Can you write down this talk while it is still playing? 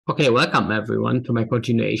Okay, welcome everyone to my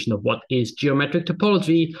continuation of what is geometric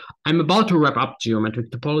topology. I'm about to wrap up geometric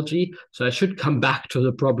topology, so I should come back to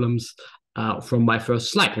the problems from my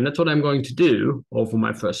first slide. And that's what I'm going to do over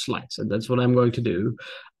my first slides. And that's what I'm going to do.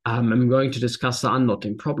 I'm going to discuss the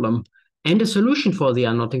unknotting problem and a solution for the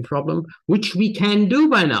unknotting problem, which we can do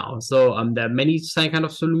by now. So there are many kind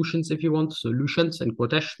of solutions if you want, solutions and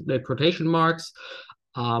quotation marks.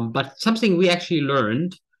 But something we actually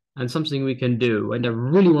learned and something we can do, and I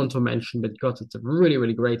really want to mention because it's a really,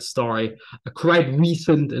 really great story, quite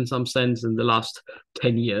recent in some sense in the last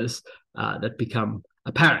 10 years that become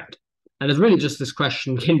apparent. And it's really just this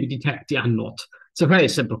question, can we detect the unknot? It's a very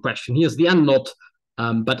simple question. Here's the unknot,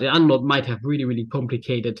 but the unknot might have really, really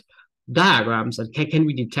complicated diagrams, and can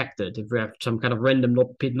we detect it if we have some kind of random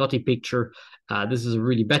knotty picture? This is a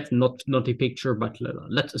really bad knotty picture, but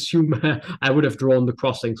let's assume I would have drawn the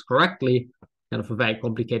crossings correctly, kind of a very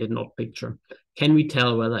complicated knot picture. Can we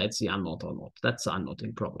tell whether it's the unknot or not? That's the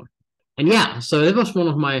unknotting problem. And yeah, so it was one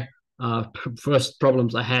of my first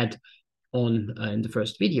problems I had on in the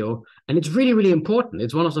first video, and it's really, really important.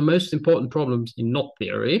 It's one of the most important problems in knot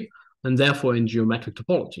theory, and therefore in geometric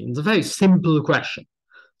topology. It's a very simple question.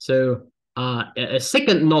 So a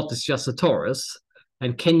second knot is just a torus,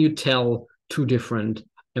 and can you tell two different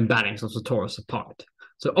embeddings of the torus apart?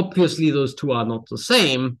 So obviously those two are not the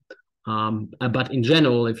same, but in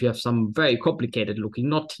general, if you have some very complicated looking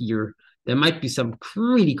knot here, there might be some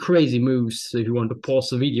really crazy moves. So if you want to pause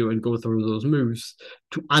the video and go through those moves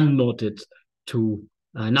to unknot it to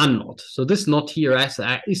an unknot. So this knot here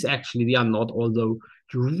is actually the unknot, although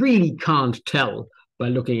you really can't tell by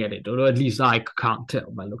looking at it, or at least I can't tell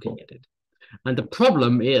by looking at it. And the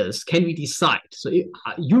problem is, can we decide? So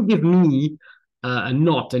you give me a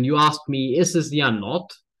knot and you ask me, is this the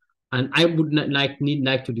unknot? And I would need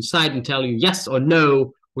to decide and tell you yes or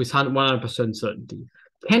no with 100% certainty.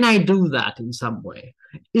 Can I do that in some way?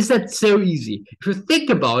 Is that so easy? If you think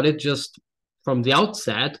about it just from the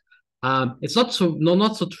outset, it's not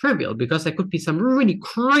so trivial, because there could be some really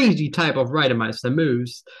crazy type of Reidemeister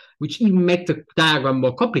moves, which even make the diagram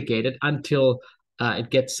more complicated until it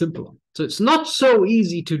gets simpler. So it's not so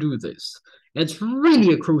easy to do this. It's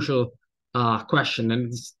really a crucial question,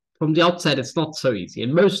 and from the outset, it's not so easy.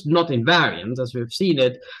 And most knot invariants, as we've seen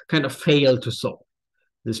it, kind of fail to solve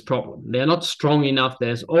this problem. They're not strong enough.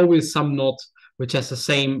 There's always some knot which has the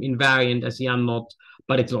same invariant as the unknot,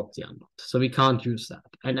 but it's not the unknot. So we can't use that.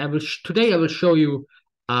 And today I will show you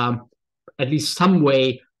at least some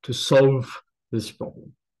way to solve this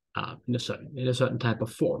problem in a certain type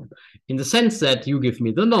of form. In the sense that you give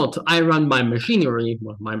me the knot, I run my machinery,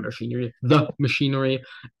 the machinery,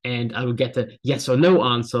 and I will get a yes or no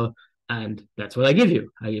answer, and that's what I give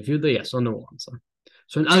you. I give you the yes or no answer.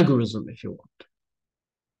 So an algorithm, if you want.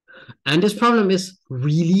 And this problem is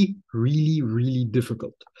really, really, really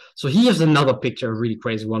difficult. So here's another picture, a really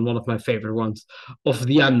crazy one of my favorite ones, of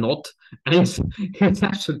the unknot. And it's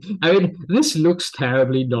actually, I mean, this looks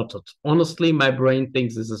terribly knotted. Honestly, my brain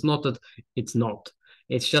thinks this is knotted. It's not.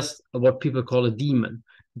 It's just what people call a daemon.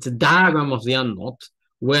 It's a diagram of the unknot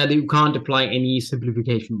where you can't apply any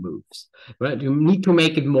simplification moves. Right? You need to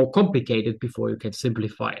make it more complicated before you can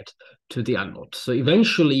simplify it to the unknot. So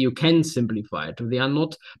eventually you can simplify it to the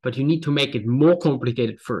unknot, but you need to make it more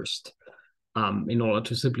complicated first in order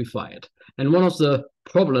to simplify it. And one of the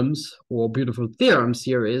problems or beautiful theorems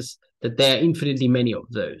here is that there are infinitely many of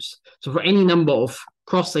those. So for any number of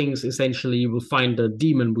crossings, essentially, you will find a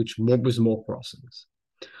daemon which with more crossings.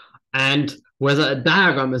 And whether a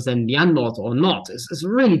diagram is then the unknot or not is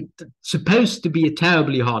really supposed to be a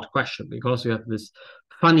terribly hard question, because you have this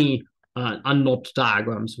funny unknot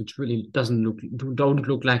diagrams, which really don't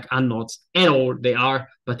look like unknots at all. They are,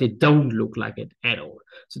 but they don't look like it at all.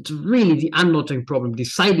 So it's really the unknotting problem.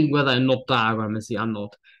 Deciding whether a knot diagram is the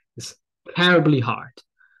unknot is terribly hard.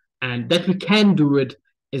 And that we can do it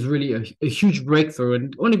is really a huge breakthrough,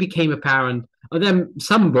 and only became apparent. There are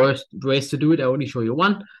some ways to do it. I only show you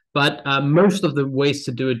one, but most of the ways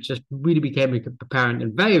to do it just really became apparent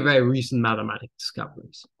in very, very recent mathematical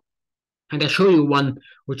discoveries. And I show you one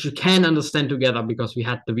which you can understand together, because we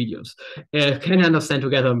had the videos. Can understand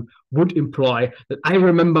together would imply that I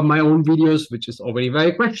remember my own videos, which is already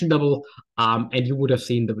very questionable, and you would have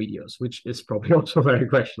seen the videos, which is probably also very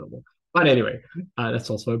questionable. But anyway, that's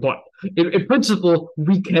also a point. In principle,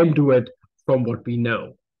 we can do it from what we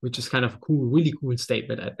know, which is kind of a cool, really cool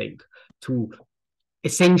statement, I think, to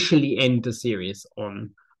essentially end the series on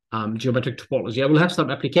geometric topology. I will have some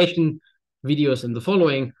application videos in the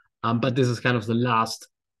following, but this is kind of the last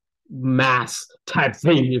mass type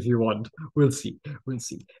thing if you want. We'll see. We'll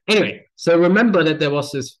see. Anyway, so remember that there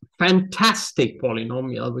was this fantastic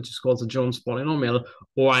polynomial, which is called the Jones polynomial,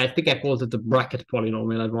 or I think I called it the bracket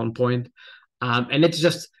polynomial at one point. And it's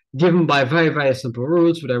just given by very, very simple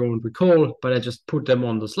rules, which I won't recall, but I just put them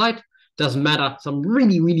on the slide. Doesn't matter. Some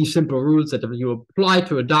really, really simple rules that if you apply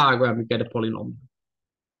to a diagram, you get a polynomial.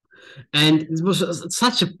 And it was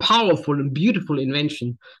such a powerful and beautiful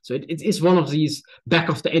invention. So it is one of these back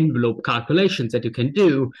of the envelope calculations that you can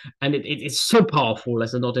do. And it's so powerful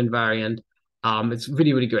as a knot invariant. It's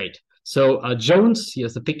really, really great. So Jones,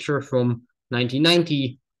 here's a picture from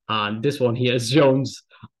 1990. This one here is Jones.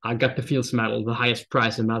 I got the Fields Medal, the highest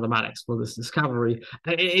prize in mathematics for this discovery.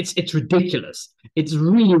 It's ridiculous. It's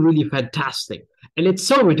really, really fantastic. And it's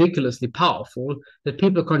so ridiculously powerful that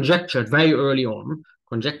people conjectured very early on,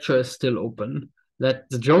 conjecture is still open, that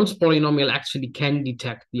the Jones polynomial actually can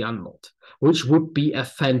detect the unknot, which would be a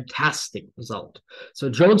fantastic result. So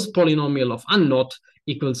Jones polynomial of unknot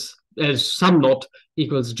equals some knot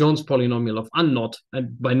equals Jones polynomial of unknot,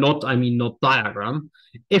 and by knot I mean knot diagram,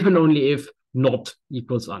 if and only if knot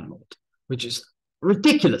equals unknot, which is a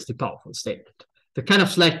ridiculously powerful statement. The kind of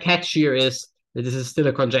slight catch here is that this is still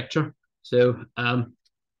a conjecture. So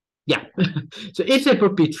yeah, so if it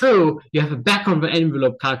would be true, you have a back of the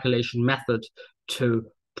envelope calculation method to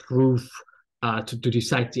prove, to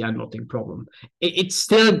decide the unknotting problem. It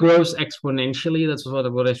still grows exponentially. That's what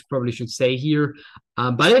I probably should say here,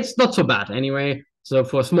 but it's not so bad anyway. So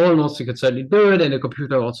for small knots, you can certainly do it, and the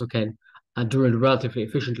computer also can do it relatively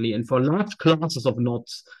efficiently. And for large classes of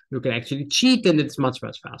knots, you can actually cheat, and it's much,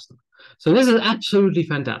 much faster. So this is absolutely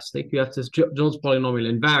fantastic. You have this Jones polynomial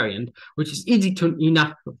invariant, which is easy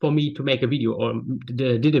enough for me to make a video, or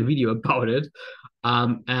did a video about it.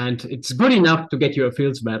 And it's good enough to get you a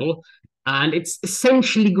Fields Medal. And it's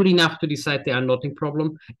essentially good enough to decide the unknotting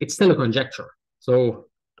problem. It's still a conjecture. So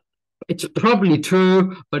it's probably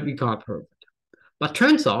true, but we can't prove it. But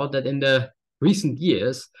turns out that in the recent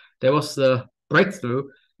years, there was the breakthrough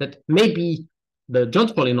that maybe the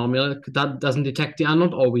Jones polynomial that doesn't detect the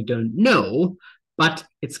unknot, or we don't know, but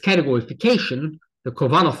its categorification, the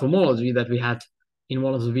Khovanov homology that we had in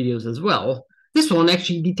one of the videos as well, this one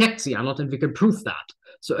actually detects the unknot, and we can prove that.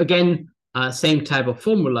 So again, same type of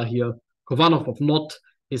formula here. Khovanov of knot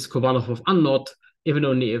is Khovanov of unknot, even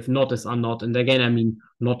only if knot is unknot. And again, I mean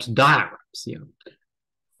knot diagrams here.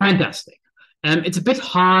 Fantastic. It's a bit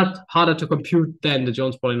harder to compute than the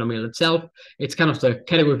Jones polynomial itself. It's kind of the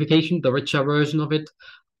categorification, the richer version of it,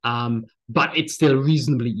 but it's still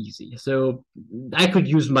reasonably easy. So I could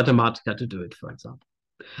use Mathematica to do it, for example.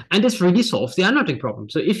 And this really solves the unknotting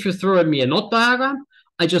problem. So if you throw at me a knot diagram,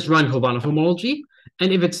 I just run Coronaformology,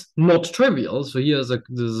 and if it's not trivial, so here's a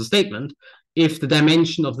statement, if the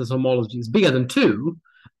dimension of this homology is bigger than 2,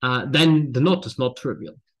 then the knot is not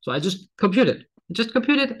trivial. So I just compute it.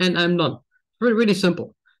 And I'm done. Really, really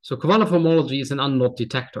simple. So Coronaformology is an unknot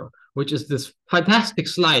detector, which is this fantastic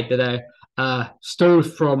slide that I stole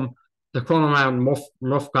from the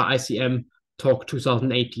Coronaformology ICM talk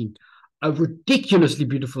 2018. A ridiculously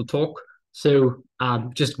beautiful talk. So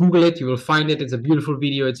just Google it, you will find it. It's a beautiful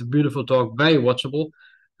video, it's a beautiful talk, very watchable.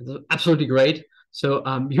 It's absolutely great. So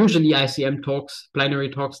usually ICM talks, plenary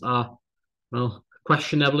talks are, well,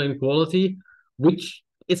 questionable in quality, which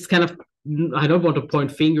is kind of, I don't want to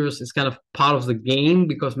point fingers, it's kind of part of the game,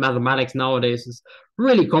 because mathematics nowadays is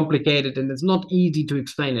really complicated and it's not easy to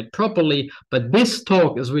explain it properly. But this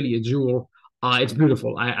talk is really a jewel. It's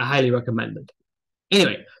beautiful. I highly recommend it.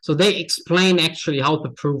 Anyway, so they explain actually how to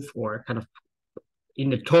prove, or kind of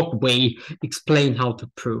in a talk way, explain how to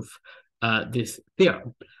prove this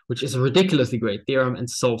theorem, which is a ridiculously great theorem and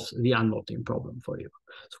solves the unknotting problem for you.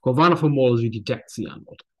 So Khovanov homology detects the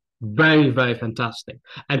unknot. Very, very fantastic.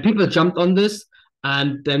 And people jumped on this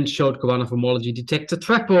and then showed Khovanov homology detects a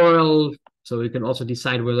trefoil. So you can also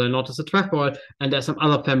decide whether or not it's a trefoil. And there's some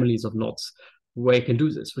other families of knots where you can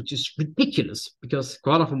do this, which is ridiculous because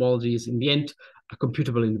Khovanov homology is in the end a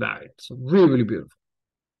computable invariant. So really, really beautiful.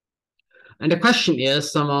 And the question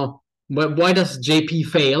is somehow, why does JP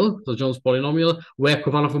fail, so Jones polynomial, where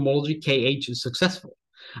Khovanov homology KH is successful?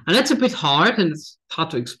 And that's a bit hard, and it's hard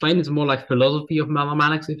to explain. It's more like philosophy of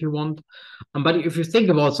mathematics, if you want. But if you think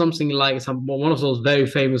about something like one of those very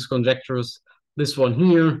famous conjectures, this one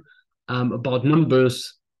here, about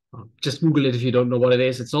numbers, just Google it if you don't know what it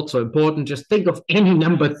is. It's not so important. Just think of any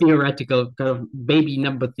number theoretical, kind of baby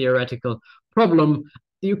number theoretical problem.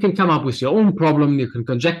 You can come up with your own problem. You can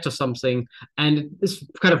conjecture something, and it's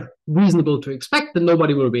kind of reasonable to expect that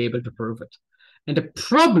nobody will be able to prove it. And the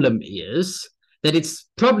problem is that it's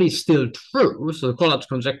probably still true. So the Collatz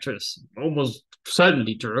conjecture is almost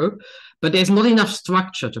certainly true, but there's not enough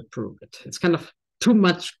structure to prove it. It's kind of too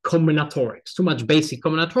much combinatorics, too much basic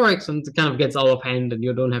combinatorics, and it kind of gets out of hand, and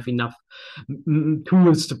you don't have enough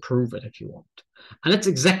tools to prove it if you want. And that's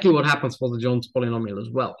exactly what happens for the Jones polynomial as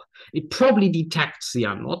well. It probably detects the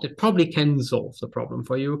unknot. It probably can solve the problem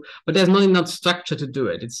for you, but there's not enough structure to do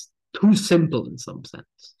it. It's too simple in some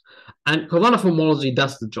sense. And Coronaformology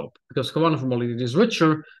does the job, because Coronaformology is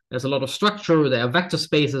richer. There's a lot of structure. There are vector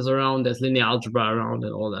spaces around. There's linear algebra around,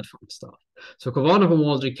 and all that fun stuff. So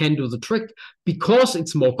Khovanov can do the trick. Because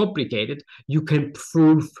it's more complicated, you can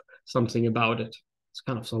prove something about it. It's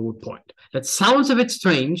kind of the whole point. That sounds a bit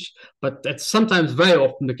strange, but that's sometimes very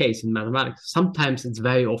often the case in mathematics. Sometimes it's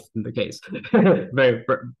very often the case. Very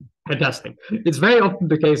fantastic. It's very often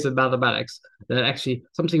the case in mathematics that actually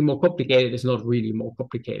something more complicated is not really more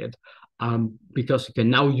complicated, because you can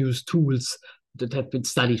now use tools that have been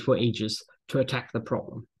studied for ages to attack the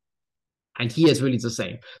problem. And here is really the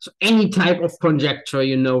same. So any type of conjecture,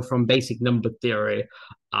 you know, from basic number theory,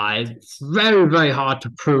 it's very, very hard to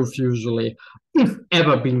prove usually, if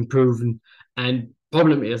ever being proven. And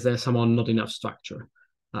problem is there's somehow not enough structure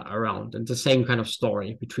around. And the same kind of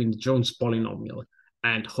story between the Jones polynomial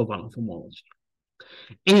and Khovanov homology.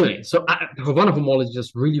 Anyway, so Khovanov homology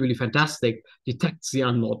is really, really fantastic. Detects the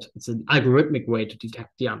unknot. It's an algorithmic way to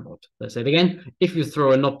detect the unknot. Let's say it again. If you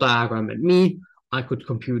throw a knot diagram at me, I could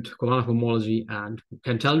compute Coronaformology and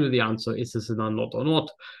can tell you the answer, is this an unknot or not?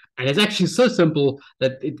 And it's actually so simple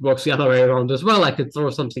that it works the other way around as well. I could throw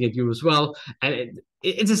something at you as well. And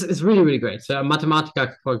it's really, really great. So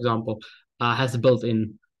Mathematica, for example, has a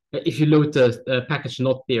built-in, if you load the package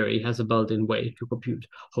knot theory, has a built-in way to compute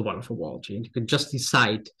Coronaformology. And you can just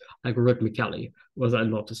decide algorithmically whether or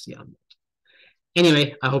not is the unknot.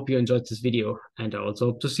 Anyway, I hope you enjoyed this video, and I also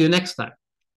hope to see you next time.